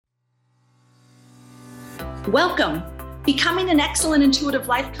Welcome. Becoming an excellent intuitive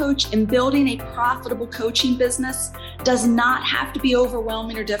life coach and building a profitable coaching business does not have to be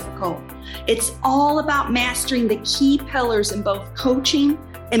overwhelming or difficult. It's all about mastering the key pillars in both coaching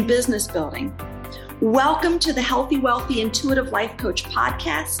and business building. Welcome to the Healthy, Wealthy, Intuitive Life Coach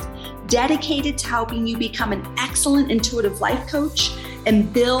podcast, dedicated to helping you become an excellent intuitive life coach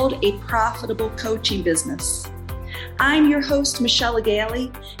and build a profitable coaching business. I'm your host, Michelle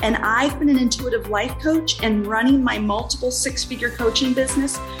Gailey, and I've been an intuitive life coach and running my multiple six-figure coaching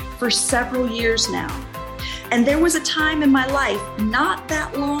business for several years now. And there was a time in my life not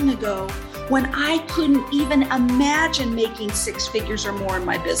that long ago when I couldn't even imagine making six figures or more in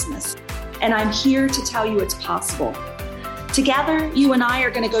my business. And I'm here to tell you it's possible. Together, you and I are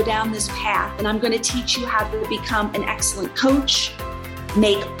going to go down this path, and I'm going to teach you how to become an excellent coach,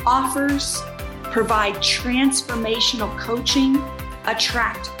 make offers, provide transformational coaching,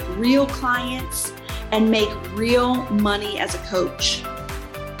 attract real clients, and make real money as a coach.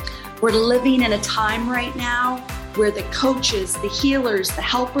 We're living in a time right now where the coaches, the healers, the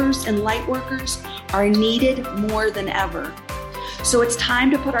helpers, and light workers are needed more than ever. So it's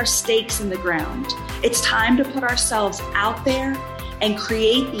time to put our stakes in the ground. It's time to put ourselves out there and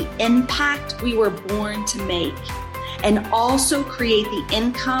create the impact we were born to make, and also create the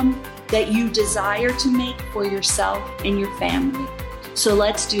income that you desire to make for yourself and your family. So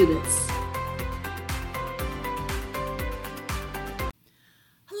let's do this.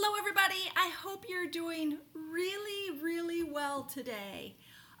 Hello, everybody. I hope you're doing really well today.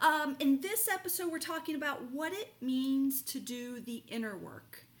 In this episode, we're talking about what it means to do the inner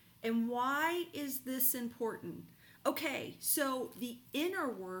work and why is this important. Okay, so the inner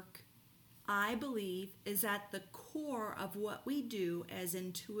work, I believe, is at the core of what we do as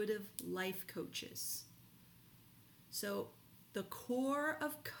intuitive life coaches. So the core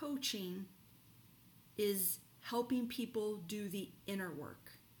of coaching is helping people do the inner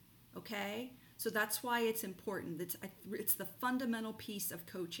work, okay? So that's why it's important. It's the fundamental piece of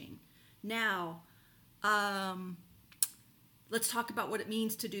coaching. Now, let's talk about what it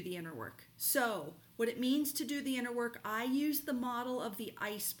means to do the inner work. So what it means to do the inner work, I use the model of the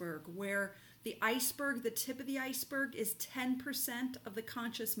iceberg, where the iceberg, the tip of the iceberg, is 10% of the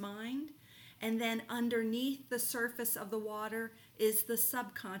conscious mind, and then underneath the surface of the water is the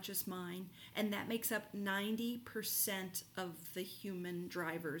subconscious mind, and that makes up 90% of the human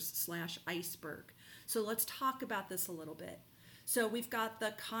drivers / iceberg. So let's talk about this a little bit. So we've got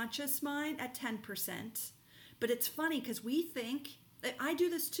the conscious mind at 10%, but it's funny because we think, I do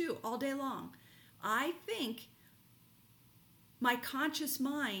this too all day long, I think my conscious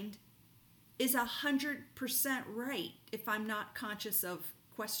mind is 100% right if I'm not conscious of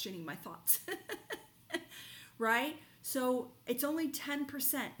questioning my thoughts, right? So it's only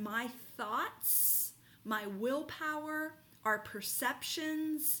 10%. My thoughts, my willpower, our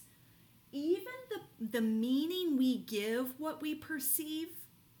perceptions, even the meaning we give what we perceive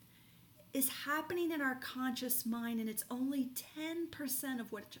is happening in our conscious mind, and it's only 10%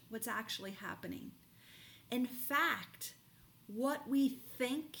 of what's actually happening. In fact, what we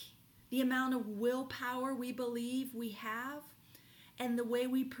think, the amount of willpower we believe we have, and the way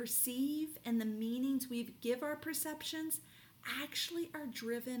we perceive and the meanings we give our perceptions actually are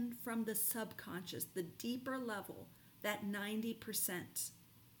driven from the subconscious, the deeper level, that 90%.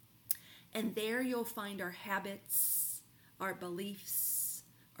 And there you'll find our habits, our beliefs,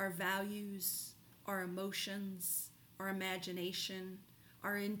 our values, our emotions, our imagination,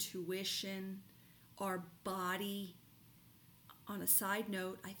 our intuition, our body. On a side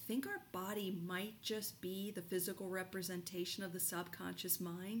note, I think our body might just be the physical representation of the subconscious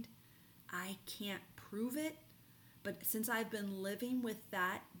mind. I can't prove it, but since I've been living with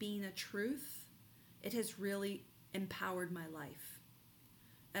that being a truth, it has really empowered my life.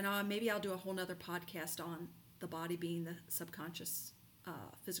 And maybe I'll do a whole nother podcast on the body being the subconscious,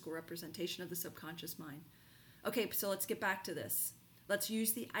 physical representation of the subconscious mind. Okay, so let's get back to this. Let's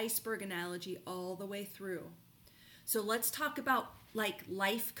use the iceberg analogy all the way through. So let's talk about like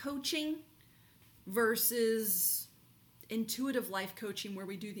life coaching versus intuitive life coaching where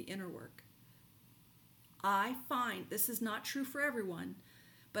we do the inner work. I find, this is not true for everyone,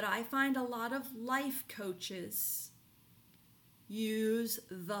 but I find a lot of life coaches use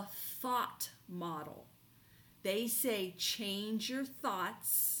the thought model. They say change your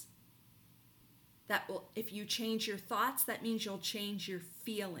thoughts. If you change your thoughts, that means you'll change your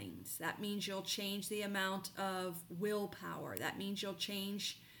feelings. That means you'll change the amount of willpower. That means you'll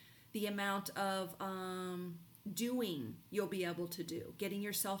change the amount of doing you'll be able to do. Getting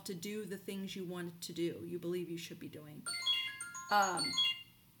yourself to do the things you want to do, you believe you should be doing.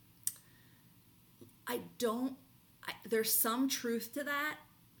 there's some truth to that,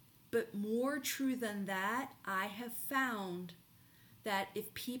 but more true than that, I have found that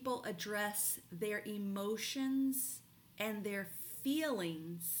if people address their emotions and their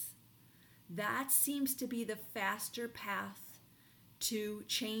feelings, that seems to be the faster path to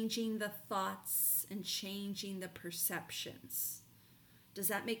changing the thoughts and changing the perceptions. Does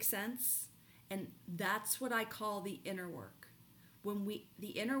that make sense? And that's what I call the inner work. The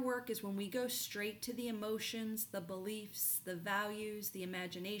inner work is when we go straight to the emotions, the beliefs, the values, the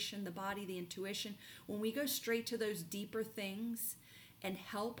imagination, the body, the intuition, when we go straight to those deeper things and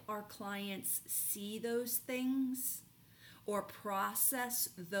help our clients see those things or process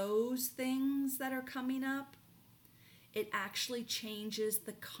those things that are coming up, it actually changes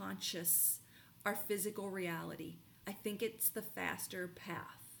the conscious, our physical reality. I think it's the faster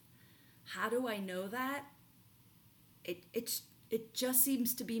path. How do I know that? It just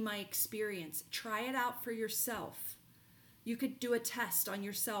seems to be my experience. Try it out for yourself. You could do a test on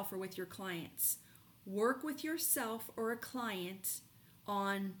yourself or with your clients. Work with yourself or a client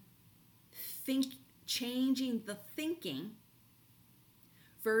on changing the thinking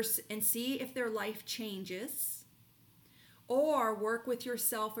and see if their life changes. Or work with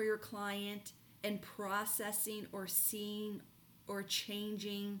yourself or your client in processing or seeing or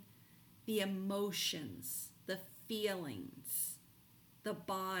changing the emotions, the feelings, the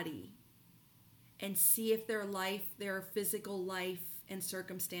body, and see if their physical life and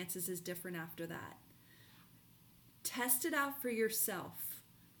circumstances is different after that. Test it out for yourself.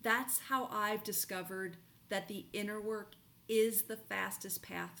 That's how I've discovered that the inner work is the fastest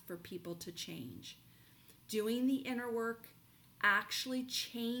path for people to change. Doing the inner work actually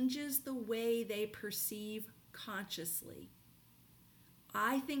changes the way they perceive consciously.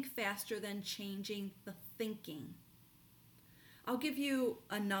 I think faster than changing the thinking. I'll give you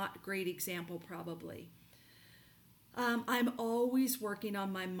a not great example probably. I'm always working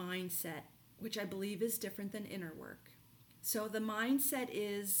on my mindset, which I believe is different than inner work. So the mindset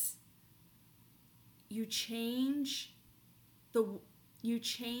is you change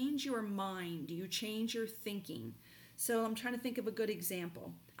your mind, you change your thinking. So I'm trying to think of a good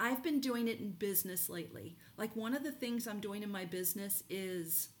example. I've been doing it in business lately. Like one of the things I'm doing in my business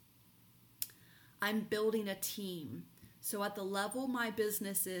is I'm building a team. So at the level my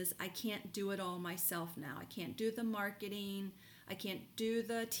business is, I can't do it all myself now. I can't do the marketing. I can't do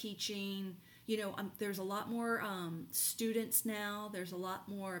the teaching. There's a lot more students now. There's a lot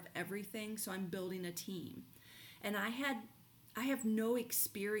more of everything. So I'm building a team. And I have no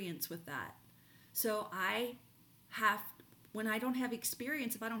experience with that. So when I don't have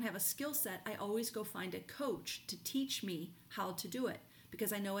experience, if I don't have a skill set, I always go find a coach to teach me how to do it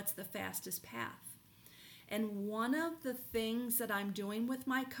because I know it's the fastest path. And one of the things that I'm doing with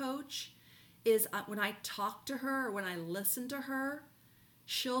my coach is when I talk to her or when I listen to her,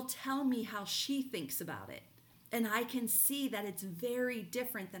 she'll tell me how she thinks about it. And I can see that it's very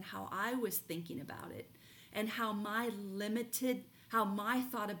different than how I was thinking about it and how my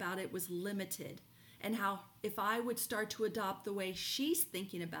thought about it was limited. And how if I would start to adopt the way she's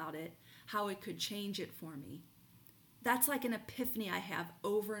thinking about it, how it could change it for me. That's like an epiphany I have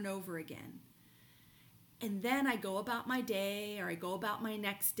over and over again. And then I go about my day or I go about my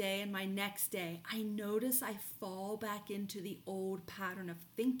next day and my next day, I notice I fall back into the old pattern of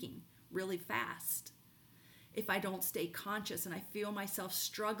thinking really fast. If I don't stay conscious and I feel myself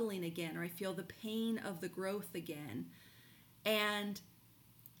struggling again or I feel the pain of the growth again. And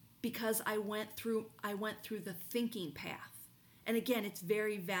because I went through the thinking path. And again, it's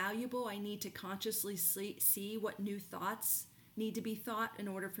very valuable. I need to consciously see what new thoughts need to be thought in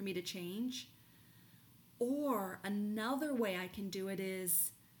order for me to change. Or another way I can do it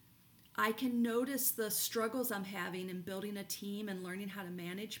is I can notice the struggles I'm having in building a team and learning how to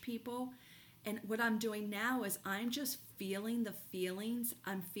manage people. And what I'm doing now is I'm just feeling the feelings.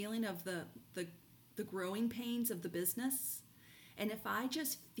 I'm feeling of the growing pains of the business. And if I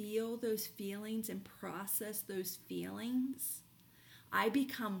just feel those feelings and process those feelings, I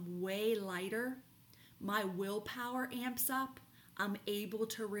become way lighter. My willpower amps up. I'm able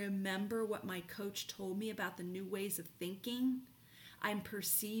to remember what my coach told me about the new ways of thinking. I'm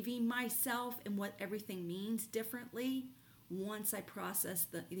perceiving myself and what everything means differently once I process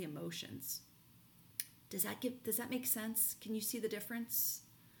the emotions. Does that make sense? Can you see the difference?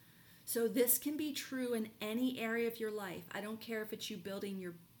 So this can be true in any area of your life. I don't care if it's you building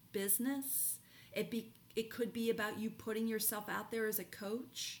your business. It could be about you putting yourself out there as a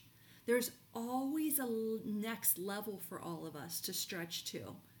coach. There's always a next level for all of us to stretch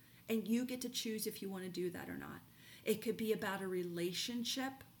to. And you get to choose if you want to do that or not. It could be about a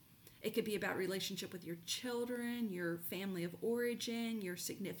relationship. It could be about relationship with your children, your family of origin, your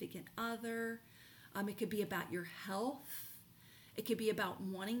significant other. It could be about your health. It could be about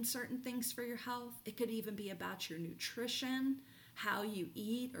wanting certain things for your health. It could even be about your nutrition, how you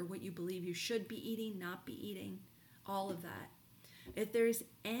eat, or what you believe you should be eating, not be eating, all of that. If there's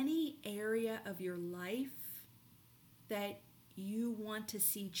any area of your life that you want to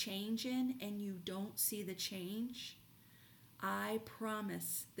see change in and you don't see the change, I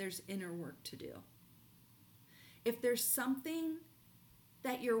promise there's inner work to do. If there's something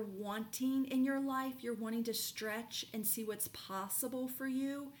that you're wanting in your life, you're wanting to stretch and see what's possible for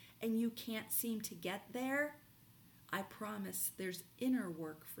you, and you can't seem to get there, I promise there's inner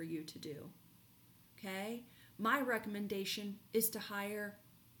work for you to do. Okay? My recommendation is to hire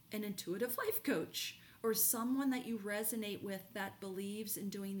an intuitive life coach or someone that you resonate with that believes in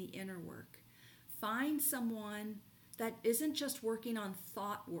doing the inner work. Find someone that isn't just working on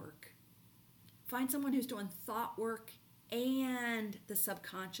thought work. Find someone who's doing thought work and the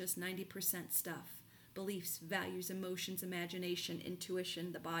subconscious 90% stuff. Beliefs, values, emotions, imagination,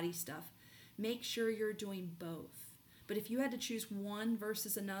 intuition, the body stuff. Make sure you're doing both. But if you had to choose one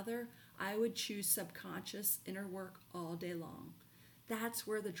versus another, I would choose subconscious inner work all day long. That's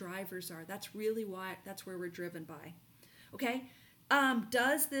where the drivers are. That's really why, that's where we're driven by. Okay?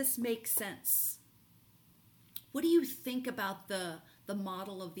 Does this make sense? What do you think about the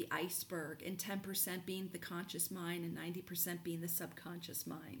model of the iceberg and 10% being the conscious mind and 90% being the subconscious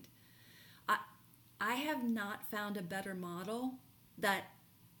mind? I have not found a better model that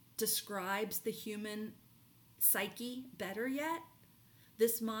describes the human psyche better yet.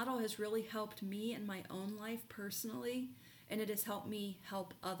 This model has really helped me in my own life personally, and it has helped me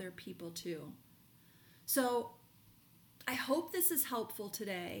help other people too. So I hope this is helpful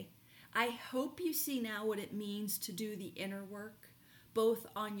today. I hope you see now what it means to do the inner work, both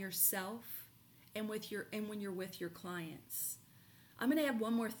on yourself and when you're with your clients. I'm going to add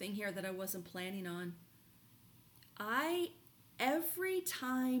one more thing here that I wasn't planning on. Every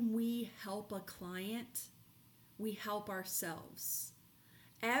time we help a client, we help ourselves.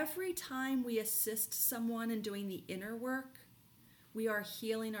 Every time we assist someone in doing the inner work, we are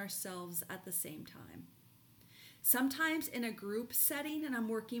healing ourselves at the same time. Sometimes in a group setting, and I'm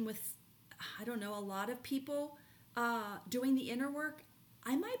working with, a lot of people doing the inner work,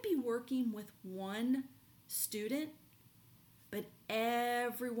 I might be working with one student, but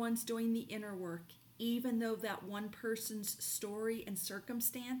everyone's doing the inner work, even though that one person's story and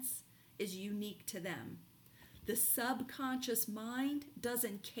circumstance is unique to them. The subconscious mind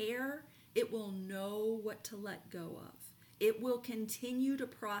doesn't care. It will know what to let go of. It will continue to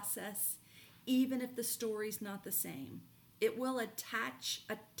process even if the story's not the same. It will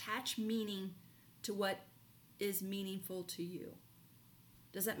attach meaning to what is meaningful to you.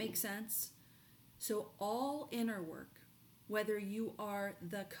 Does that make sense? So all inner work, whether you are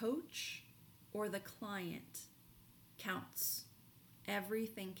the coach or the client, counts.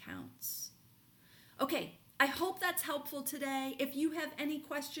 Everything counts. Okay, I hope that's helpful today. If you have any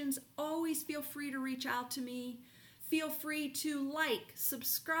questions, always feel free to reach out to me. Feel free to like,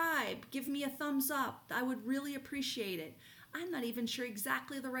 subscribe, give me a thumbs up. I would really appreciate it. I'm not even sure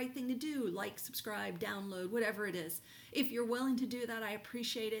exactly the right thing to do. Like, subscribe, download, whatever it is. If you're willing to do that, I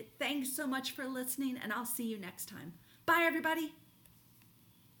appreciate it. Thanks so much for listening, and I'll see you next time. Bye, everybody.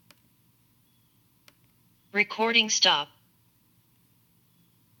 Recording stop.